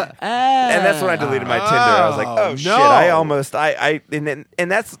 Yeah. And that's when I deleted my Tinder. I was like, oh shit. I almost and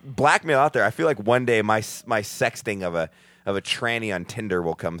that's blackmail out there. I feel like one day my sexting of a tranny on Tinder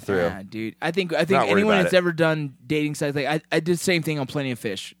will come through. Yeah, dude. I think anyone that's ever done dating sites, like I did the same thing on Plenty of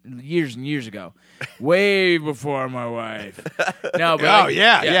Fish years and years ago, way before my wife. No, but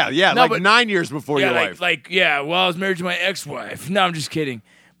No, like 9 years before your wife. Well, I was married to my ex-wife. No, I'm just kidding.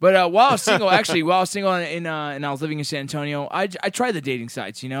 But while I was single, and I was living in San Antonio, I tried the dating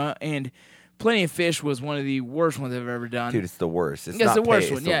sites, and Plenty of Fish was one of the worst ones I've ever done. Dude, it's the worst. It's the worst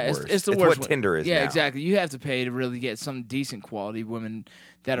pay, one. It's It's the worst what one. Tinder is. Yeah, now. exactly. You have to pay to really get some decent quality women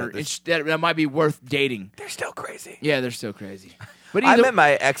that might be worth dating. They're still crazy. Yeah, they're still crazy. But I met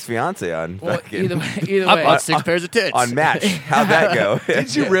my ex-fiance on either way, I bought 6 pairs of tits on Match. How'd that go?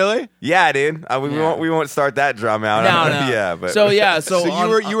 Did you really? Yeah, dude. We won't start that drama out. No. Yeah, but So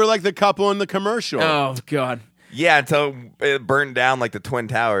you were like the couple in the commercial. Oh God. Yeah, until it burned down like the Twin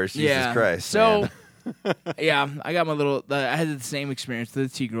Towers. Jesus Christ. So, yeah, I got my little. I had the same experience, the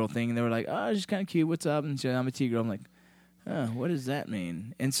T girl thing, and they were like, "Oh, she's kind of cute. What's up?" And she, I'm a T girl. I'm like, "Oh, what does that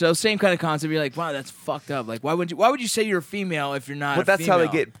mean?" And so, same kind of concept. You're like, "Wow, that's fucked up. Like, why would you say you're a female if you're not?" But that's female?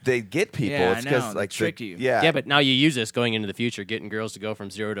 how they get people. Yeah, it's I know. because like Trick you. Yeah. Yeah, but now you use this going into the future, getting girls to go from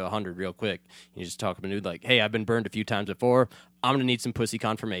 0 to 100 real quick. You just talk to a dude like, "Hey, I've been burned a few times before. I'm gonna need some pussy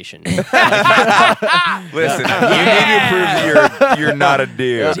confirmation." Listen, you need to prove that you're not a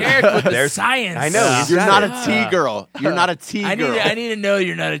dude. Derek with the science. I know. You're not a T girl. You're not a T girl. I need to know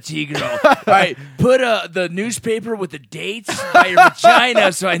you're not a T girl. All right, put the newspaper with the dates by your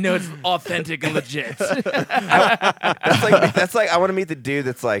vagina so I know it's authentic and legit. That's like I want to meet the dude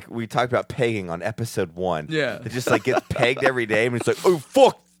that's like we talked about pegging on episode 1. Yeah. That just like gets pegged every day and it's like, oh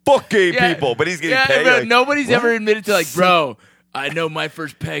fuck gay people, but he's getting pegged. Bro, like, nobody's ever admitted to like, bro, I know my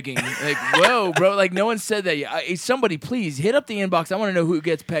first pegging. Like, whoa, bro, like no one said that yet. Somebody please hit up the inbox. I want to know who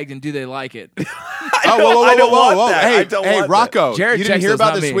gets pegged and do they like it. Whoa. Hey, Rocco, Jared, you didn't hear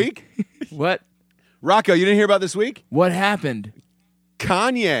about this week? What? Rocco, you didn't hear about this week? What happened?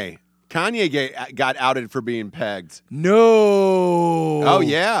 Kanye got outed for being pegged. No. Oh,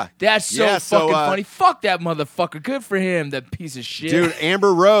 yeah. That's so fucking funny. Fuck that motherfucker. Good for him, that piece of shit. Dude,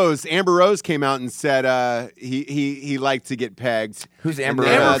 Amber Rose came out and said he liked to get pegged. Who's Amber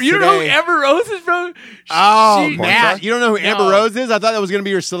Rose? You don't know who Amber Rose is, bro? Matt, you don't know who Amber Rose is? I thought that was going to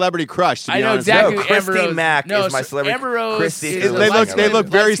be your celebrity crush, to be I know honest. exactly No, who Amber Christine Rose. Mack is my celebrity. Amber Rose Christine is is they look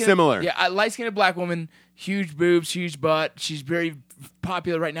very similar. Yeah, a light-skinned black woman, huge boobs, huge butt. She's very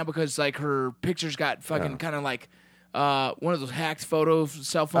popular right now because like her pictures got fucking kind of like one of those hacked photo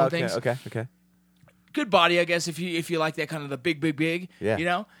cell phone things. Okay. Good body, I guess, if you like that kind of the big, yeah. you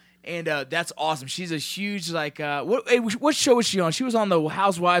know. And that's awesome. She's a huge like what show was she on? She was on the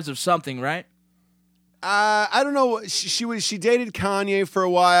Housewives of something, right? I don't know. She dated Kanye for a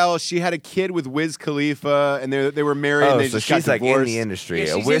while. She had a kid with Wiz Khalifa, and they were married. And they so just she's got like divorced. in the industry.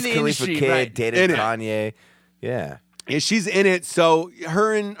 Yeah, A she's Wiz in the Khalifa industry, kid right. dated Kanye. Yeah. Yeah, she's in it. So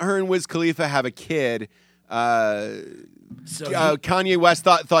her and Wiz Khalifa have a kid. Kanye West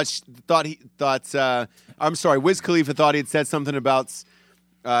I'm sorry. Wiz Khalifa thought he had said something about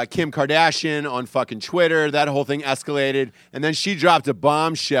Kim Kardashian on fucking Twitter. That whole thing escalated, and then she dropped a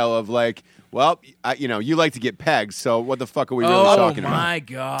bombshell of like, well, you like to get pegged, so what the fuck are we really talking about? Oh my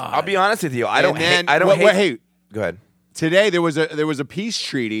god! I'll be honest with you. I don't hate. Go ahead. Today there was a peace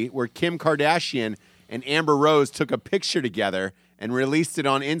treaty where Kim Kardashian and Amber Rose took a picture together and released it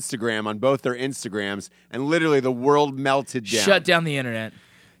on Instagram, on both their Instagrams, and literally the world melted down. Shut down the internet.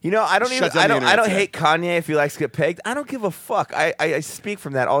 I don't hate Kanye if he likes to get pegged. I don't give a fuck. I speak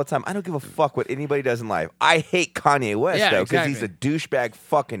from that all the time. I don't give a fuck what anybody does in life. I hate Kanye West though, because he's a douchebag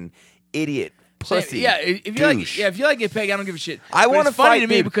fucking idiot. Pussy. Yeah, if you like get pegged, I don't give a shit. I want to funny fight to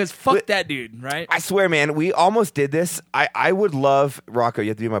me dude. because fuck that dude, right? I swear, man, we almost did this. I would love Rocco. You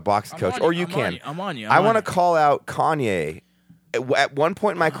have to be my boxing coach, or you can. I'm on you. I want to call out Kanye. At one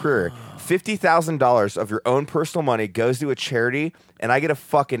point in my career, $50,000 of your own personal money goes to a charity, and I get a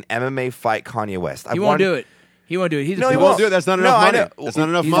fucking MMA fight Kanye West. He won't do it. He won't do it. He won't do it. That's not enough money. That's not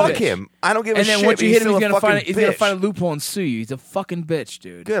enough money. Fuck him. I don't give a shit. And then once you hit him, he's gonna find a bitch. loophole and sue you. He's a fucking bitch,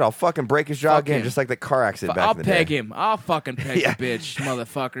 dude. Good. I'll fucking break his jaw Fuck again, him. just like the car accident back I'll in the day. peg him. I'll fucking peg the bitch,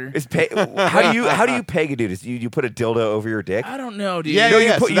 motherfucker. How do you peg a dude? Is you put a dildo over your dick? I don't know, dude.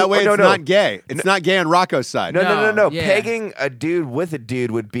 Yeah. So that way it's not gay. It's not gay on Rocco's side. No. Yeah. Pegging a dude with a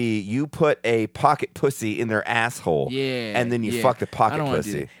dude would be you put a pocket pussy in their asshole, and then you fuck the pocket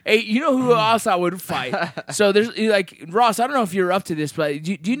pussy. Hey, you know who else I would fight? So there's like Ross. I don't know if you're up to this, but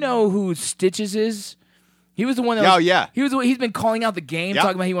do you know who Stitches is? He was the one that he's been calling out the game,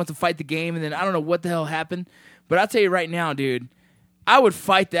 talking about he wants to fight the game, and then I don't know what the hell happened. But I'll tell you right now, dude, I would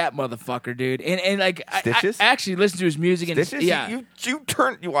fight that motherfucker, dude. And like Stitches? I actually listen to his music and Stitches? yeah.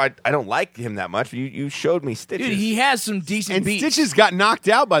 I don't like him that much. You showed me Stitches. Dude, he has some decent And beats. Stitches got knocked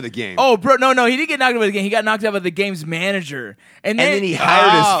out by the game. Oh, bro, no, he didn't get knocked out by the game. He got knocked out by the game's manager, and then he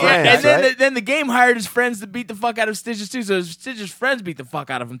hired his friends. And then, right? then the game hired his friends to beat the fuck out of Stitches too. So Stitches' friends beat the fuck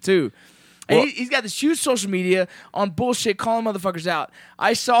out of him too. And Well- he's got this huge social media on bullshit, calling motherfuckers out.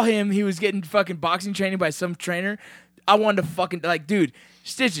 I saw him; he was getting fucking boxing training by some trainer. I wanted to fucking dude,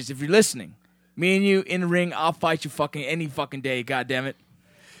 Stitches, if you're listening, me and you in the ring, I'll fight you fucking any fucking day. God damn it.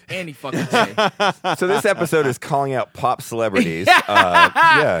 Any fucking day. So this episode is calling out pop celebrities.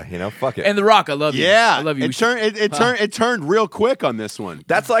 Fuck it. And The Rock, I love you. Yeah, I love you. It turned real quick on this one.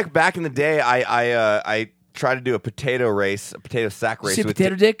 That's like back in the day. I tried to do a potato sack race. See with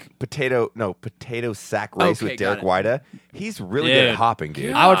potato dick? Potato sack race with Derek Weida. He's really good at hopping,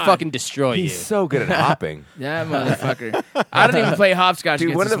 dude. I would fucking destroy you. He's so good at hopping. That motherfucker. I don't even play hopscotch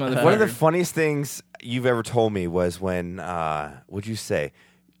Dude, against this motherfucker. one of the funniest things you've ever told me was when, what'd you say?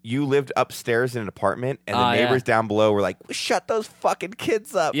 You lived upstairs in an apartment, and the neighbors down below were like, "Shut those fucking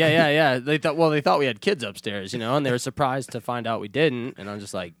kids up." Yeah. They thought we had kids upstairs, and they were surprised to find out we didn't. And I'm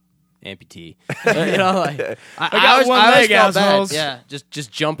just like, amputee. I got one leg, felt bad. assholes. Yeah,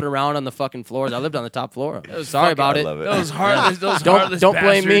 just jumping around on the fucking floors. I lived on the top floor. Sorry about it. love it. Those heartless, Don't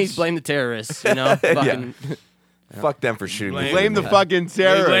blame me. bastards. Blame the terrorists. Fucking. Fuck them for shooting. Blame the fucking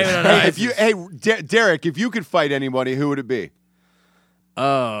terrorists. Blame it on Derek, if you could fight anybody, who would it be?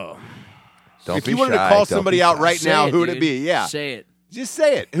 Oh. Don't If be you wanted shy. to call Don't somebody be out shy. right Say now, it, who would it dude. be? Yeah. Say it. Just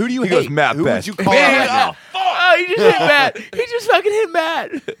say it. Who do you He hate? goes, Matt Who Best. would you call out right now? Oh, he just hit Matt. He just fucking hit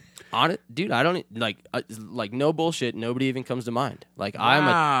Matt. Dude, I don't like no bullshit. Nobody even comes to mind. Like I'm a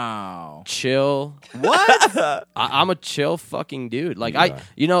Wow. chill. What? I'm a chill fucking dude. Like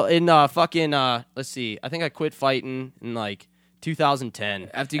in fucking let's see. I think I quit fighting in like 2010.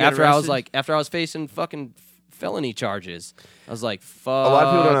 After you got arrested? After I was facing fucking felony charges. I was like, fuck. A lot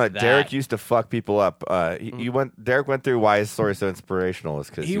of people don't know that that. Derek used to fuck people up. Derek went through why his story is so inspirational. Is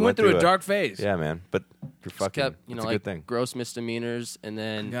because He went through a dark phase. Yeah, man. But you're fucking. Kept, it's a like good thing. gross misdemeanors, and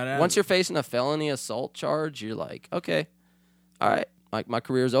then Got out. once you're facing a felony assault charge, you're like, okay, all right, like my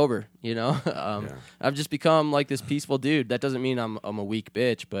career's over. I've just become like this peaceful dude. That doesn't mean I'm a weak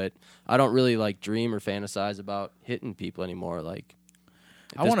bitch, but I don't really like dream or fantasize about hitting people anymore. Like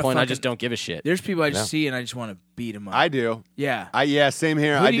at this point, I just don't give a shit. There's people I just see and I just want to beat them up. I do. Yeah. Yeah, same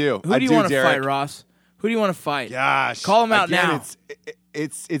here. Who I do do. Who do you want to Derek. fight, Ross? Who do you want to fight? Gosh, Call them out again, now.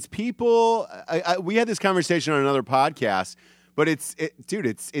 It's people. We had this conversation on another podcast, but it's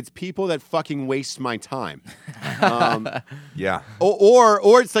people that fucking waste my time. Yeah.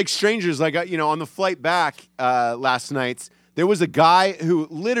 Or it's like strangers. Like on the flight back last night, There was a guy who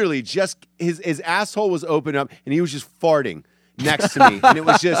literally just his asshole was open up and he was just farting next to me, and it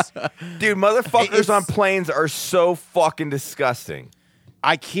was just, dude, motherfuckers on planes are so fucking disgusting.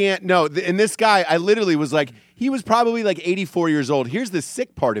 I can't. No, and this guy, I literally was like, he was probably like 84 years old. Here's the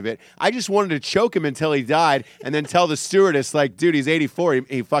sick part of it. I just wanted to choke him until he died and then tell the stewardess, like, dude, he's 84.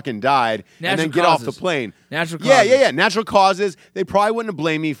 He fucking died. And then get off the plane. Natural causes. Yeah. Natural causes. They probably wouldn't have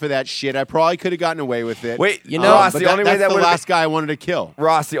blamed me for that shit. I probably could have gotten away with it. Wait, Ross, the only way that's the last guy I wanted to kill.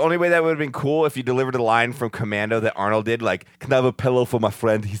 Ross, the only way that would have been cool if you delivered a line from Commando that Arnold did, like, can I have a pillow for my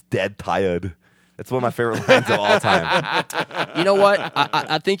friend? He's dead tired. That's one of my favorite lines of all time. You know what?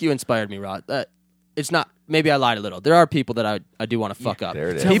 I think you inspired me, Rod. It's not. Maybe I lied a little. There are people that I do want to fuck up. There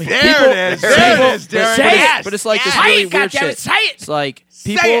it is. There it is, Derek. Say it. But it's like this Say really it, weird goddammit, shit. say it. It's like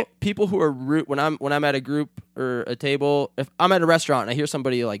people who are rude when I'm at a group or a table. If I'm at a restaurant and I hear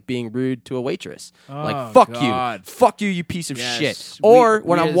somebody like being rude to a waitress, like fuck you, you piece of shit. Or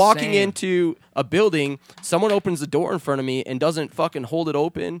when I'm walking into a building, someone opens the door in front of me and doesn't fucking hold it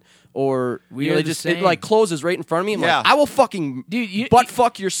open, or it like closes right in front of me. I'm like, I will fucking butt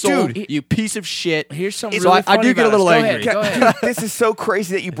fuck your soul, you piece of shit. Here's something so really funny I do get a little angry. Go ahead. Dude, this is so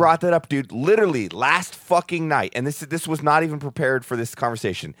crazy that you brought that up, dude. Literally, last fucking night, and this was not even prepared for this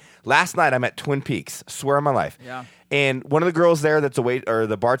conversation. Last night, I'm at Twin Peaks. Swear on my life. Yeah. And one of the girls there that's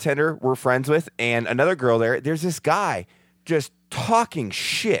the bartender we're friends with, and another girl there's this guy just talking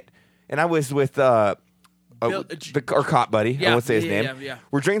shit. And I was with our cop buddy. I won't say his name. Yeah.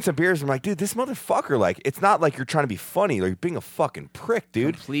 We're drinking some beers. And I'm like, dude, this motherfucker, like, it's not like you're trying to be funny. Like, you're being a fucking prick,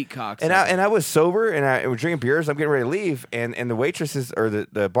 dude. Complete cocksucker. And I was sober, and we're drinking beers. I'm getting ready to leave, and the waitresses or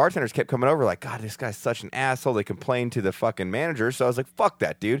the bartenders kept coming over, like, God, this guy's such an asshole. They complained to the fucking manager. So I was like, fuck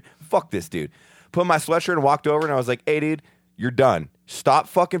that, dude. Fuck this dude. Put on my sweatshirt and walked over, and I was like, hey, dude, you're done. Stop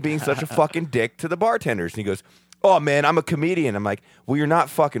fucking being such a fucking dick to the bartenders. And he goes, oh, man, I'm a comedian. I'm like, well, you're not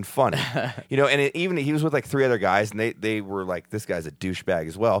fucking funny. And even he was with like 3 other guys, and they were like, this guy's a douchebag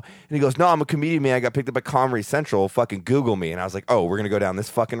as well. And he goes, no, I'm a comedian, man. I got picked up by Comedy Central. Fucking Google me. And I was like, oh, we're going to go down this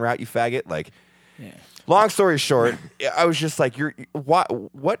fucking route, you faggot? Like, long story short, I was just like,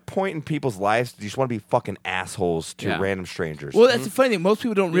 what point in people's lives do you just want to be fucking assholes to random strangers? Well, that's the funny thing. Most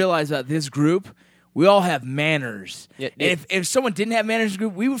people don't realize about this group. We all have manners. And if someone didn't have manners in the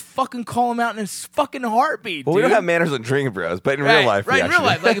group, we would fucking call them out in a fucking heartbeat. Well, dude. we don't have manners on Drinking Bros, but in real life, in real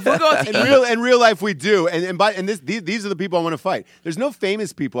life, like if we go out to in real life, we do. These are the people I want to fight. There's no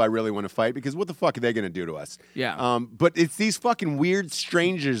famous people I really want to fight because what the fuck are they going to do to us? Yeah. But it's these fucking weird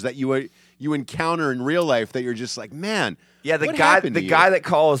strangers that you encounter in real life that you're just like, man. Yeah, the guy that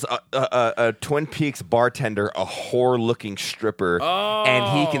calls a Twin Peaks bartender a whore-looking stripper,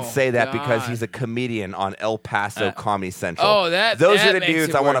 and he can say that because he's a comedian on El Paso Comedy Central. Those are the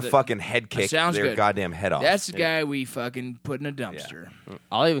dudes I want to fucking head kick their goddamn head off. That's the guy we fucking put in a dumpster. Yeah.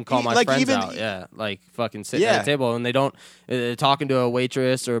 I'll even call my friends out. Yeah, like fucking sitting at a table and they don't talking to a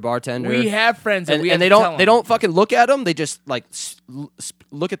waitress or a bartender. We have friends that and they don't fucking look at them. They just like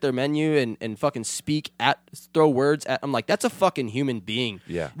look at their menu and fucking throw words at them. Like, that's a fucking human being.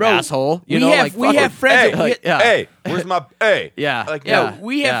 Yeah. Bro, asshole. We have friends. Hey, where's my hey? Yeah. Like,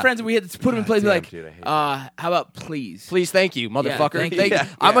 we have friends that we had to put them in place. Like, dude, how about please? Please, thank you, motherfucker. Thank you.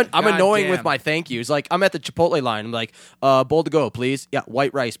 I'm annoying with my thank yous. Like, I'm at the Chipotle line. I'm like, bowl to go, please. Yeah,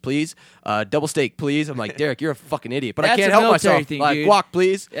 white rice, please. Double steak, please. I'm like, Derek, you're a fucking idiot. But I can't help myself. Thing, like, dude. guac,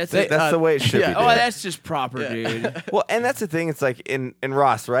 please. That's the way it should be. Oh, that's just proper, dude. Well, and that's the thing. It's like in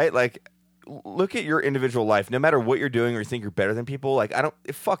Ross, right? Like, look at your individual life. No matter what you're doing or you think you're better than people, like,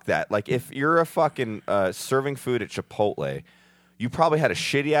 fuck that. Like, if you're a fucking serving food at Chipotle, you probably had a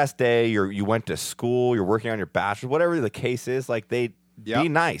shitty ass day. You went to school. You're working on your bachelor's. Whatever the case is, like, be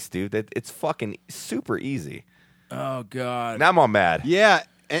nice, dude. It's fucking super easy. Oh God. Now I'm all mad. Yeah.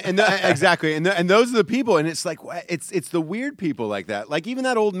 Exactly, and those are the people, and it's like it's the weird people like that. Like even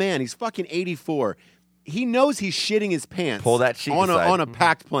that old man, he's fucking 84. He knows he's shitting his pants. Pull that sheet on a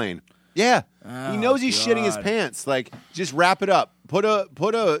packed plane. Yeah, he knows he's shitting his pants. Like, just wrap it up. Put a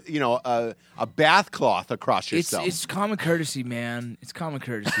bath cloth across yourself. It's common courtesy, man. It's common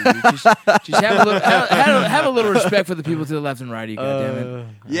courtesy. Just have a little respect for the people to the left and right of you, goddammit.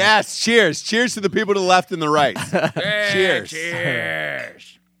 Yes, cheers to the people to the left and the right.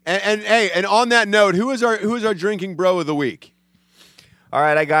 Cheers. And on that note, who is our drinking bro of the week? All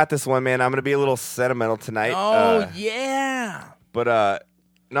right, I got this one, man. I'm gonna be a little sentimental tonight. Yeah. But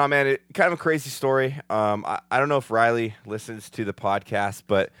no, man, kind of a crazy story. I don't know if Riley listens to the podcast,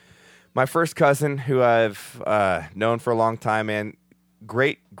 but my first cousin, who I've known for a long time, man,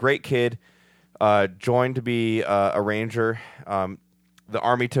 great kid, joined to be a ranger. the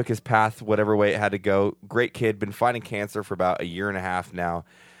Army took his path whatever way it had to go. Great kid, been fighting cancer for about a year and a half now.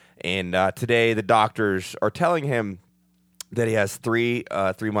 And today the doctors are telling him that he has 3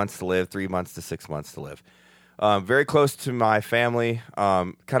 months to live, 3 months to 6 months to live. Very close to my family,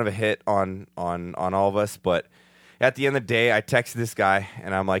 kind of a hit on all of us. But at the end of the day, I texted this guy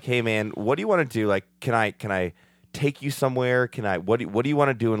and I'm like, "Hey man, what do you want to do? Like, can I take you somewhere? What do you want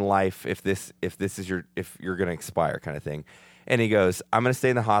to do in life if you're gonna expire, kind of thing?" And he goes, "I'm gonna stay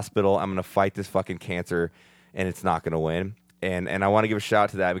in the hospital. I'm gonna fight this fucking cancer, and it's not gonna win." And I want to give a shout out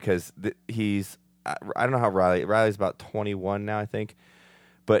to that because he's, I don't know how Riley's about 21 now, I think,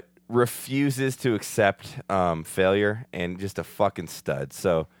 but refuses to accept failure and just a fucking stud.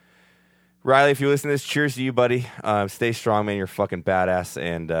 So Riley, if you listen to this, cheers to you, buddy. Stay strong, man. You're fucking badass.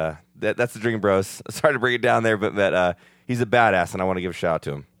 And that's the Drinking Bros. Sorry to bring it down there, but he's a badass, and I want to give a shout out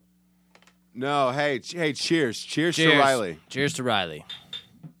to him. No, hey, cheers to Riley. Cheers to Riley.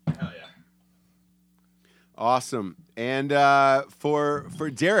 Hell yeah. Awesome. And for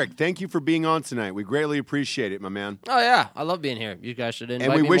Derek, thank you for being on tonight. We greatly appreciate it, my man. Oh yeah, I love being here. You guys should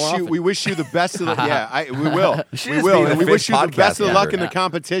invite and me more often. we wish you the best of the we will. We will. And we wish you the best of luck in the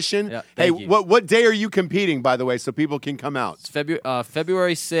competition. Yeah, hey, thank you. what day are you competing, by the way, so people can come out? It's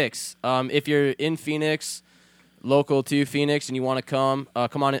February 6th. If you're in Phoenix, local to Phoenix, and you want to come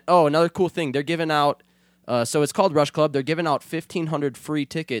on in. Oh, another cool thing, they're giving out. So it's called Rush Club. They're giving out 1,500 free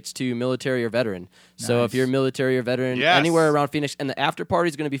tickets to military or veteran. Nice. So if you're military or veteran, anywhere around Phoenix, and the after party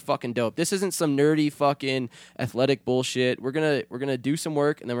is going to be fucking dope. This isn't some nerdy fucking athletic bullshit. We're gonna do some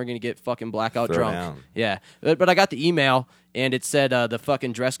work, and then we're gonna get fucking blackout drunk. Down. Yeah, but I got the email, and it said the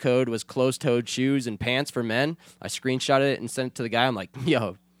fucking dress code was closed-toed shoes and pants for men. I screenshotted it and sent it to the guy. I'm like,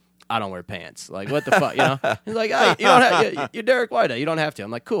 yo, I don't wear pants. Like, what the fuck, you know? He's like, hey, you don't have, you're Derek Weida. You don't have to.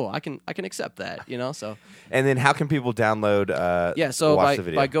 I'm like, cool. I can accept that, you know? So. And then how can people download watch the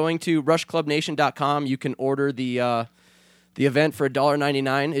video? By going to rushclubnation.com, you can order the event for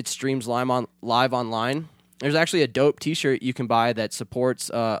 $1.99. It streams live online. There's actually a dope T-shirt you can buy that supports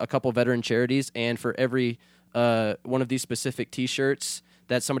a couple veteran charities, and for every one of these specific T-shirts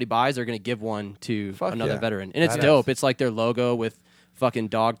that somebody buys, they're going to give one to another veteran. And it's dope. It's like their logo with fucking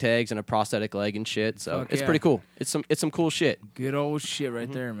dog tags and a prosthetic leg and shit. So it's pretty cool. It's some cool shit. Good old shit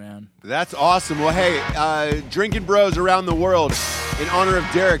right there, man. That's awesome. Well, hey, Drinking Bros around the world, in honor of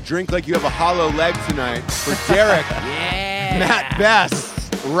Derek, drink like you have a hollow leg tonight. For Derek, Matt Best,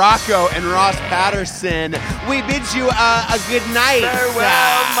 Rocco, and Ross Patterson, we bid you a good night.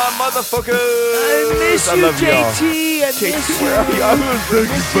 Farewell, my motherfuckers. I miss you, JT. I miss you. I was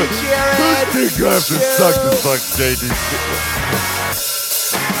thinking, but I think I have to suck this fuck, JD.